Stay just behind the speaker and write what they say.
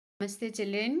Namaste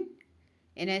children.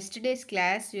 In yesterday's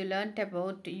class you learnt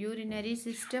about urinary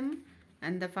system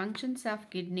and the functions of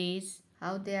kidneys,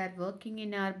 how they are working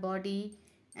in our body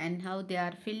and how they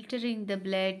are filtering the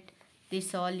blood.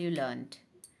 This all you learnt.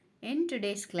 In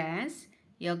today's class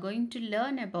you are going to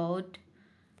learn about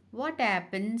what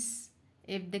happens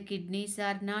if the kidneys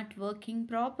are not working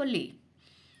properly.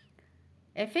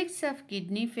 Effects of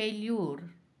kidney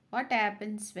failure. What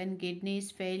happens when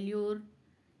kidneys failure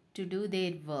to do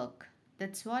their work?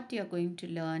 That's what you're going to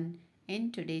learn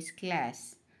in today's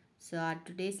class. So our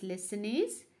today's lesson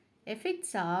is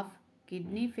effects of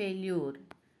kidney failure.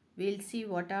 We'll see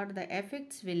what are the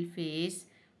effects we'll face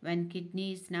when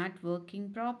kidney is not working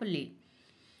properly.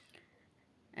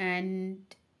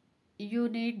 And you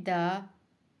need the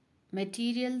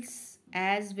materials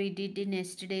as we did in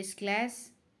yesterday's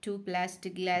class. 2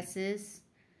 plastic glasses,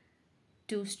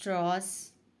 2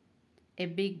 straws, a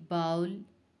big bowl,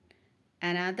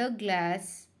 another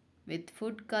glass with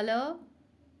food color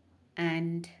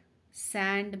and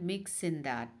sand mix in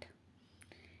that.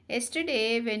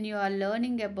 Yesterday when you are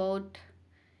learning about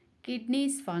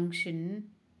kidneys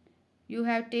function, you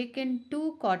have taken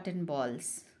 2 cotton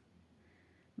balls.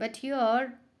 But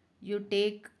here you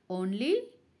take only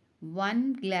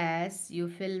one glass, you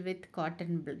fill with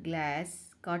cotton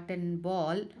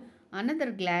ball,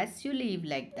 another glass you leave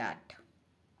like that.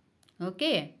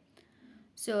 Okay.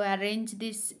 So arrange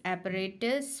this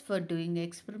apparatus for doing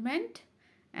experiment,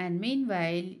 and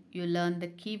meanwhile you learn the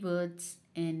keywords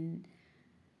in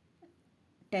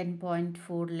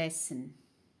 10.4 lesson.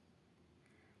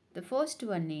 The first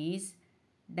one is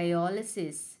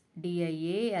dialysis.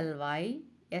 D-I-A-L-Y-S-I-S.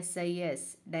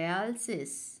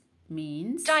 Dialysis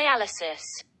means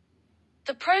Dialysis.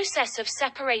 The process of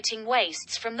separating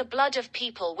wastes from the blood of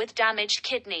people with damaged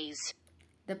kidneys.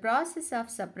 the process of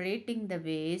separating the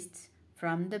wastes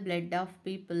from the blood of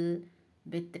people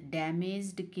with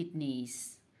damaged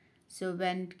kidneys. So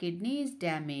when kidney is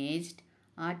damaged,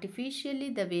 artificially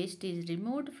the waste is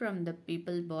removed from the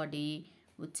people body,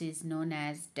 which is known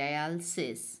as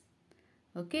dialysis.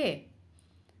 Okay.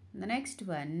 The next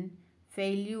one,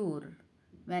 failure.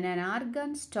 When an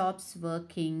organ stops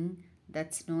working,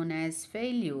 that's known as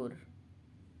failure.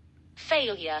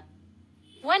 Failure.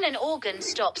 When an organ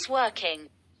stops working.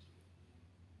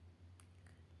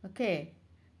 Okay.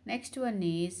 Next one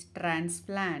is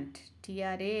transplant.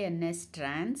 T-R-A-N-S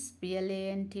trans,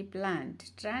 P-L-A-N-T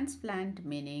plant. Transplant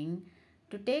meaning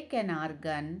to take an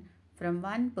organ from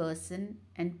one person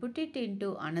and put it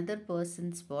into another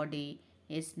person's body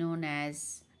is known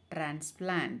as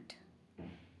transplant.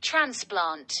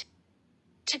 Transplant.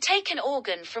 To take an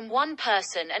organ from one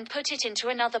person and put it into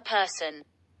another person.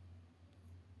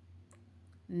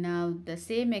 Now the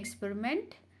same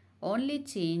experiment, only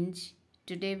change.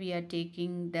 Today we are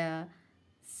taking the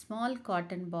small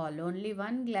cotton ball, only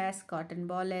one glass cotton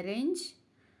ball arrange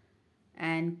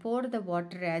and pour the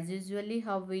water as usually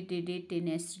how we did it in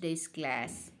yesterday's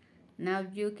class. Now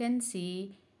you can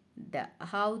see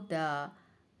how the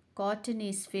cotton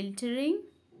is filtering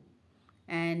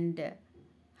and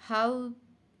how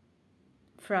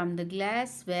from the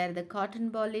glass where the cotton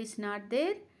ball is not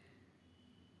there,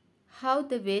 how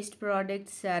the waste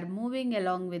products are moving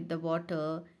along with the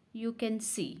water, you can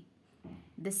see.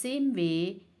 The same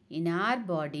way in our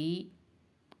body,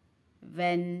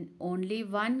 when only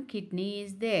one kidney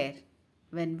is there,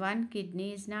 when one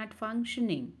kidney is not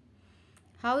functioning,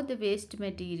 how the waste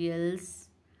materials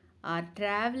are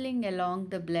traveling along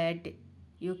the blood,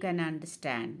 you can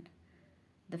understand.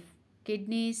 The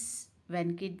kidneys,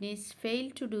 when kidneys fail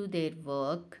to do their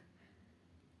work,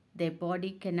 their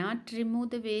body cannot remove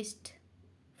the waste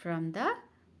from the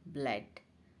blood.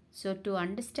 So to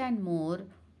understand more,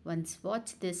 once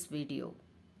watch this video.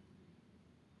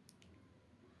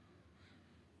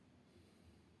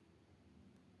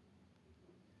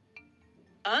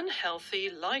 Unhealthy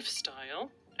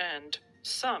lifestyle and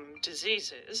some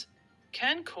diseases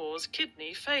can cause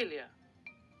kidney failure.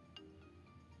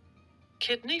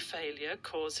 Kidney failure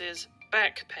causes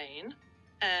back pain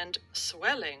and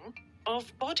swelling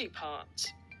of body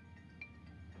parts.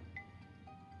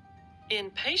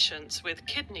 In patients with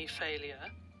kidney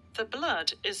failure, the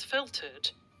blood is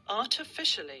filtered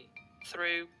artificially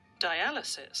through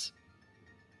dialysis.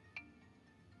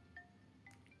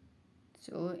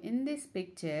 So in this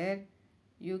picture,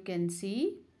 you can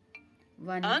see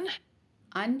one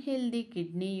unhealthy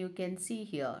kidney you can see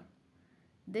here.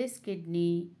 This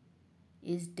kidney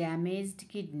is damaged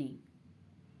kidney.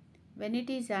 When it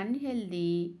is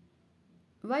unhealthy,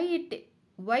 why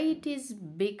it is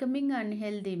becoming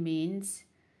unhealthy means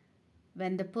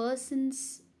when the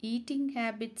person's eating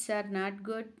habits are not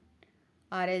good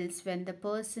or else when the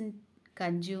person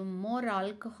consume more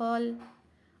alcohol,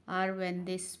 or when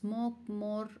they smoke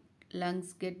more,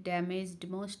 lungs get damaged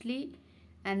mostly.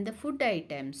 And the food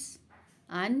items,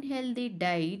 unhealthy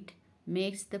diet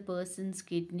makes the person's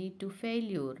kidney to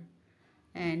failure,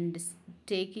 and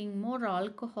taking more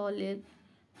alcohol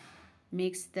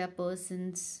makes the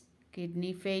person's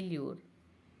kidney failure.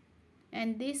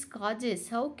 And these causes,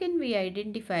 how can we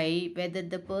identify whether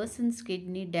the person's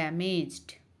kidney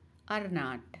damaged or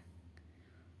not?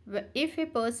 If a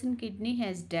person kidney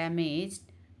has damaged,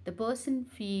 the person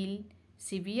feel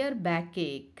severe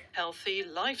backache. Healthy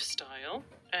lifestyle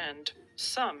and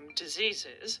some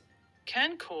diseases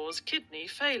can cause kidney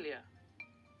failure.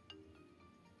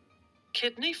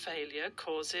 Kidney failure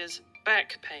causes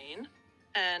back pain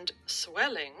and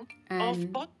swelling of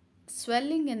And body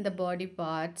swelling in the body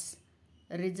parts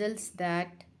results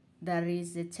that there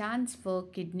is a chance for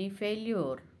kidney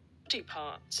failure.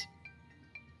 parts.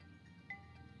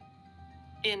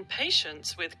 In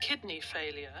patients with kidney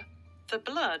failure, the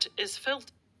blood is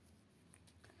filtered.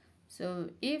 So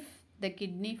if the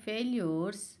kidney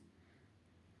failures,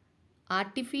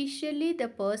 artificially the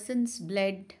person's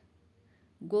blood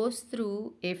goes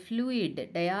through a fluid,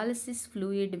 dialysis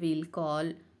fluid we'll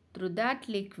call. Through that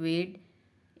liquid,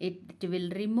 it will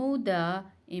remove the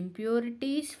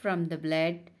impurities from the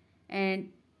blood,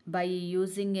 and by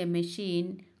using a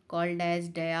machine called as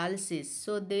dialysis.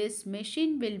 So this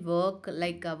machine will work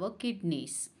like our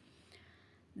kidneys.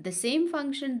 The same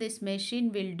function this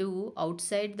machine will do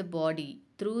outside the body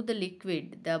through the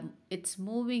liquid. It's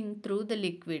moving through the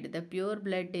liquid. The pure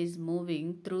blood is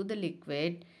moving through the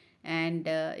liquid, and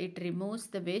it removes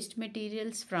the waste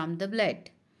materials from the blood.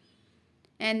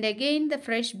 And again the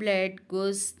fresh blood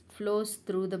flows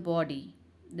through the body.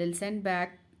 They'll send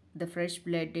back the fresh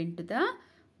blood into the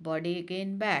body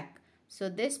again back. So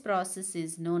this process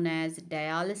is known as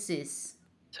dialysis.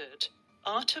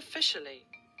 Artificially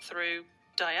through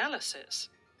dialysis.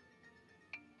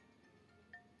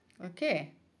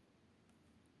 Okay.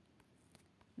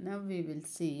 Now we will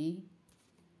see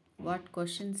what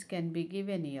questions can be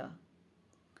given here.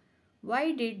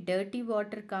 Why did dirty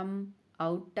water come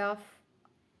out of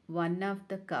one of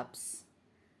the cups?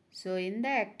 So in the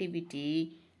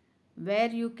activity where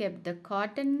you kept the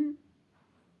cotton,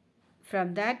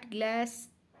 from that glass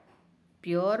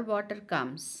pure water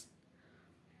comes.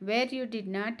 Where you did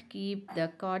not keep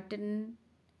the cotton,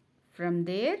 from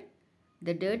there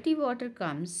the dirty water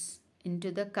comes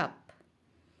into the cup.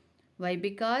 Why?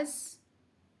 Because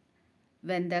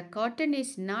when the cotton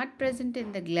is not present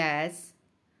in the glass,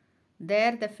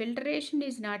 there the filtration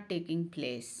is not taking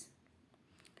place.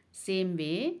 Same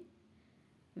way,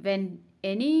 when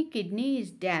any kidney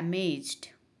is damaged,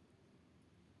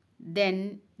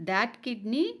 then that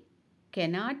kidney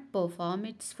cannot perform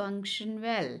its function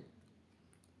well.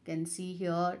 You can see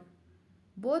here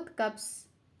both cups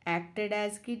acted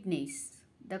as kidneys.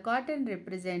 The cotton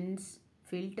represents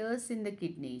filters in the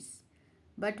kidneys,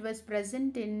 but was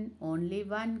present in only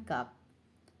one cup.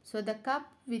 So the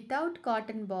cup without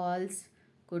cotton balls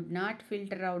could not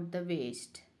filter out the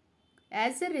waste.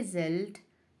 As a result,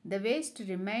 the waste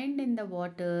remained in the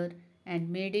water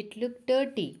and made it look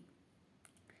dirty.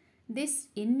 This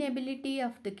inability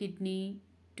of the kidney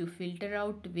to filter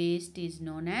out waste is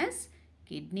known as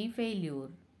kidney failure.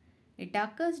 It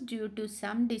occurs due to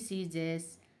some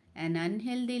diseases, an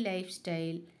unhealthy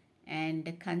lifestyle,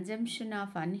 and consumption of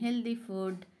unhealthy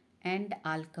food and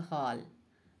alcohol.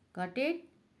 Got it?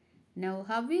 Now,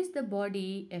 how is the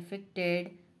body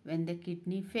affected when the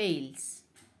kidney fails?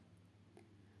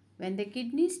 When the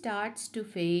kidney starts to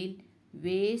fail,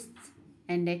 waste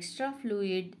and extra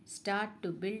fluid start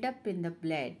to build up in the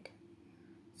blood.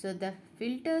 So the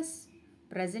filters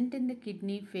present in the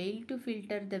kidney fail to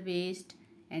filter the waste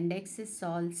and excess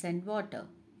salts and water.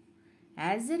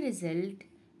 As a result,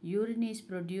 urine is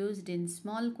produced in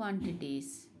small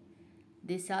quantities.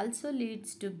 This also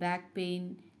leads to back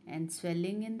pain and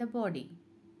swelling in the body.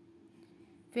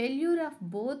 Failure of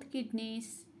both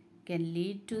kidneys can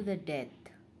lead to the death.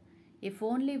 If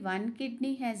only one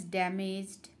kidney has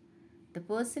damaged, the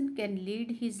person can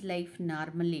lead his life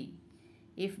normally.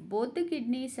 If both the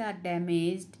kidneys are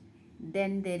damaged,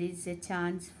 then there is a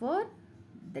chance for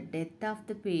the death of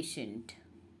the patient.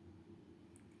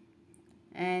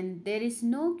 And there is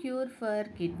no cure for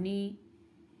kidney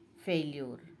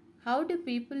failure. How do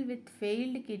people with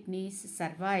failed kidneys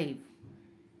survive?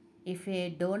 If a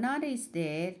donor is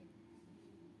there,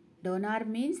 donor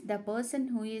means the person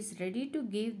who is ready to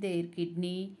give their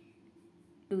kidney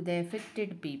to the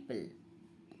affected people.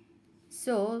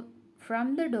 So,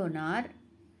 from the donor,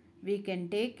 we can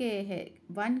take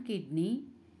one kidney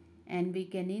and we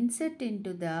can insert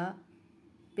into the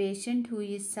patient who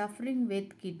is suffering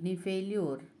with kidney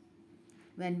failure.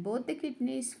 When both the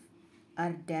kidneys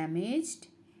are damaged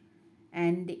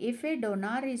and if a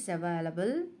donor is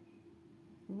available,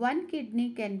 one kidney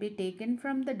can be taken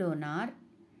from the donor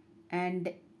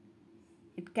and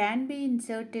it can be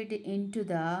inserted into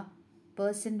the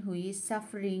person who is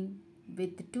suffering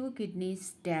with two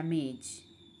kidneys damage.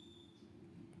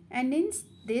 And in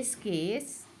this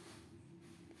case,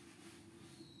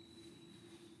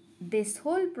 this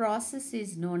whole process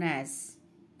is known as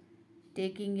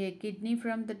taking a kidney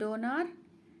from the donor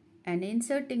and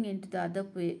inserting into the other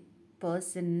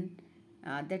person,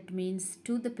 that means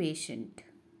to the patient,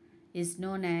 is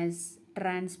known as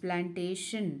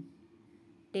transplantation.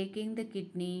 Taking the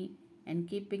kidney and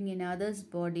keeping in others'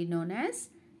 body known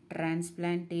as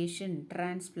transplantation,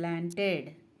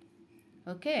 transplanted.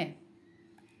 Okay.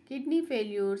 Kidney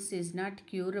failures is not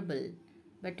curable,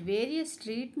 but various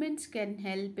treatments can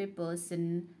help a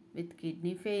person with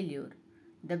kidney failure.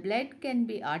 The blood can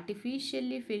be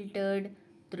artificially filtered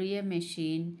through a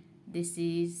machine. This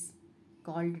is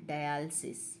called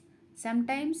dialysis.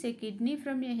 Sometimes a kidney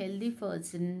from a healthy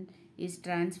person is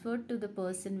transferred to the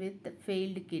person with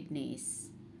failed kidneys.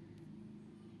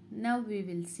 Now we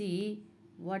will see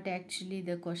what actually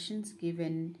the questions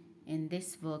given in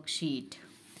this worksheet.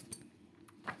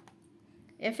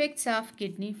 Effects of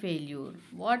kidney failure.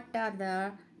 What are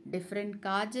the different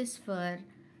causes for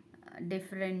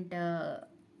different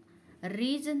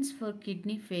reasons for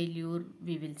kidney failure?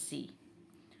 We will see.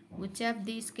 Which of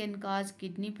these can cause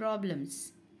kidney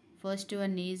problems? First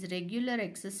one is regular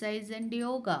exercise and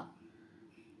yoga.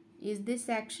 Is this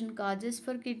action causes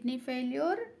for kidney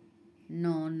failure?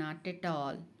 No, not at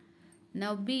all.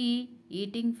 Now B,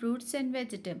 eating fruits and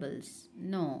vegetables.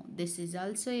 No, this is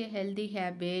also a healthy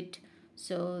habit.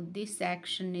 So this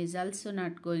action is also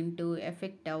not going to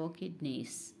affect our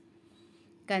kidneys.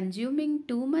 Consuming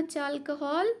too much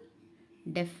alcohol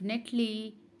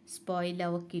definitely spoil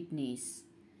our kidneys.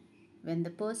 When the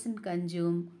person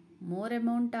consume more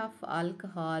amount of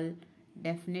alcohol,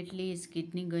 definitely his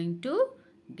kidney going to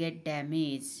get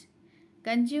damaged.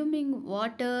 Consuming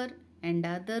water and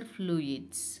other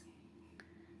fluids.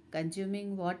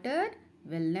 Consuming water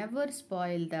will never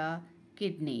spoil the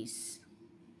kidneys.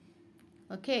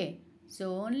 Okay,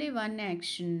 so only one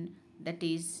action, that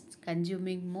is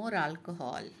consuming more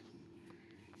alcohol.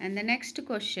 And the next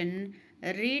question,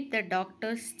 read the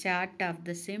doctor's chart of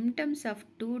the symptoms of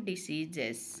two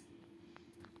diseases.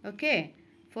 Okay,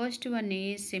 first one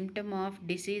is symptom of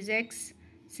disease X,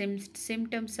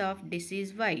 symptoms of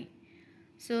disease Y.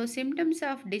 So symptoms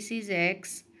of disease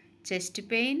X, chest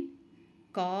pain,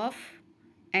 cough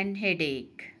and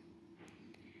headache.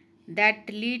 That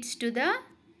leads to the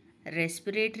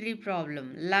respiratory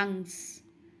problem, lungs.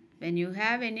 When you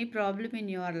have any problem in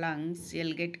your lungs,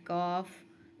 you'll get cough,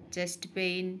 chest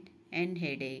pain and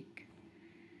headache.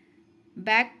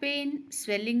 Back pain,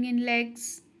 swelling in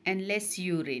legs and less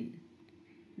urine.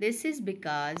 This is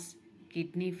because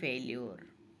kidney failure,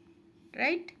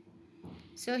 right?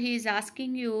 So he is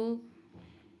asking you,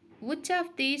 which of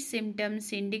these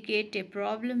symptoms indicate a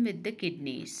problem with the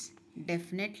kidneys?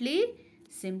 Definitely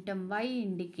symptom Y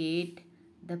indicate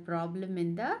the problem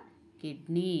in the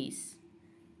kidneys.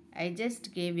 I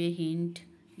just gave a hint.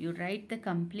 You write the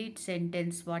complete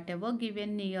sentence, whatever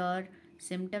given here,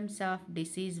 symptoms of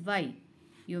disease Y.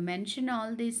 You mention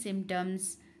all these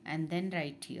symptoms and then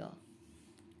write here.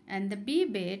 And the B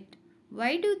bit,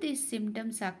 why do these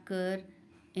symptoms occur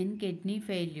in kidney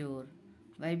failure?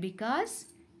 Why? Because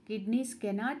kidneys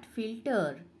cannot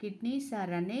filter. Kidneys are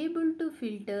unable to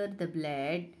filter the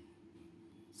blood.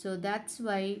 So that's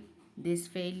why these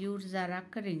failures are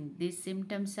occurring. These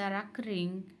symptoms are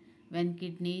occurring when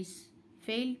kidneys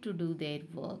fail to do their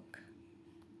work.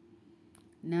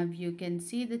 Now you can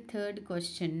see the third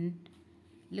question.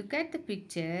 Look at the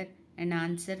picture and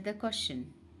answer the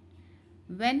question.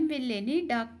 When will any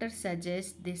doctor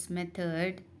suggest this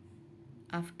method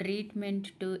of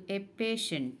treatment to a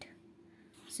patient?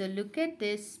 So look at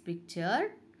this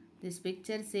picture. This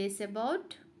picture says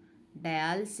about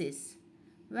dialysis.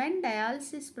 When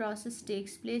dialysis process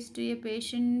takes place to a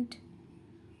patient,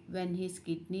 when his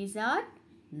kidneys are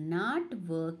not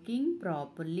working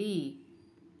properly,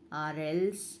 or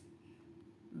else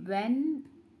when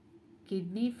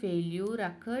kidney failure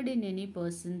occurred in any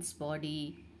person's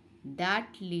body, that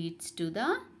leads to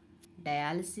the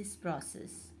dialysis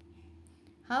process.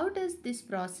 How does this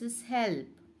process help?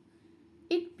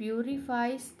 It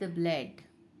purifies the blood.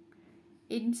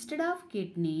 Instead of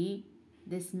kidney,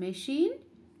 this machine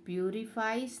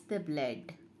purifies the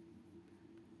blood.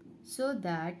 so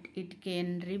that it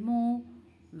can remove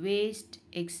waste,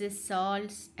 excess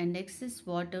salts and excess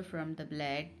water from the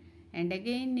blood, and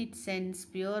again it sends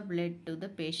pure blood to the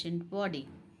patient body.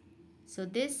 So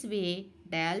this way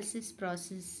dialysis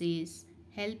process is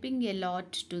helping a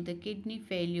lot to the kidney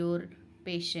failure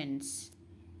patients.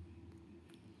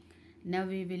 Now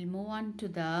we will move on to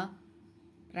the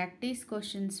practice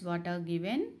questions what are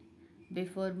given.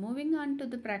 Before moving on to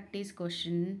the practice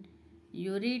question,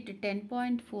 you read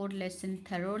 10.4 lesson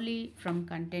thoroughly from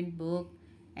content book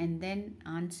and then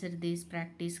answer these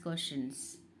practice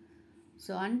questions.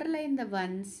 So underline the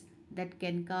ones that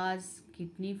can cause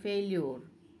kidney failure.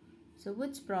 So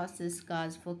which process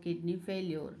cause for kidney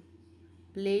failure?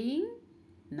 Playing?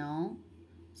 No.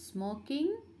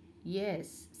 Smoking?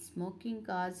 Yes. Smoking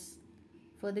cause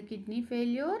for the kidney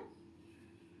failure.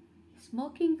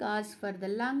 Smoking cause for the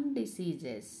lung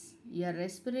diseases. Your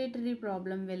respiratory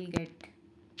problem will get.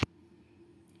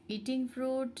 Eating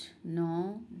fruit?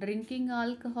 No. Drinking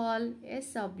alcohol?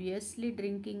 Yes, obviously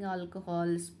drinking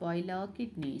alcohol spoil our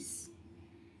kidneys.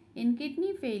 In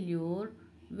kidney failure,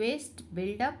 waste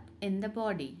build up in the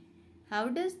body. How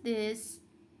does this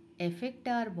affect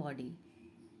our body?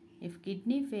 If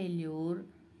kidney failure,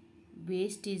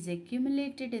 waste is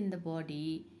accumulated in the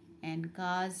body and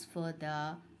cause for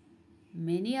the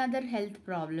many other health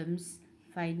problems,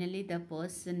 finally the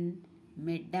person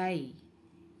may die.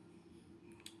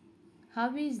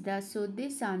 How is the, so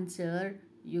this answer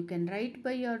you can write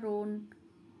by your own,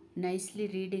 nicely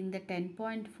reading the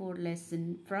 10.4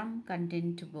 lesson from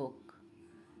content book.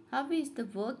 How is the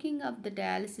working of the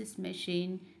dialysis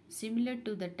machine similar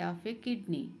to that of a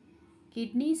kidney?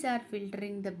 Kidneys are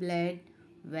filtering the blood,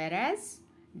 whereas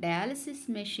dialysis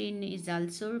machine is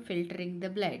also filtering the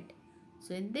blood.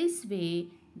 So in this way,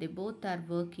 they both are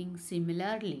working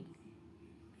similarly.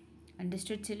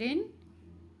 Understood, children?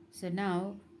 So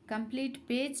now complete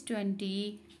page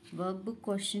 20 workbook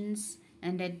questions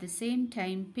and at the same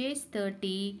time page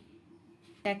 30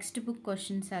 textbook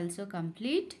questions also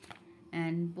complete,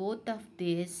 and both of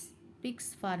these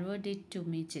pics forward it to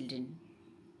me, children.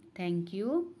 Thank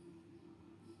you.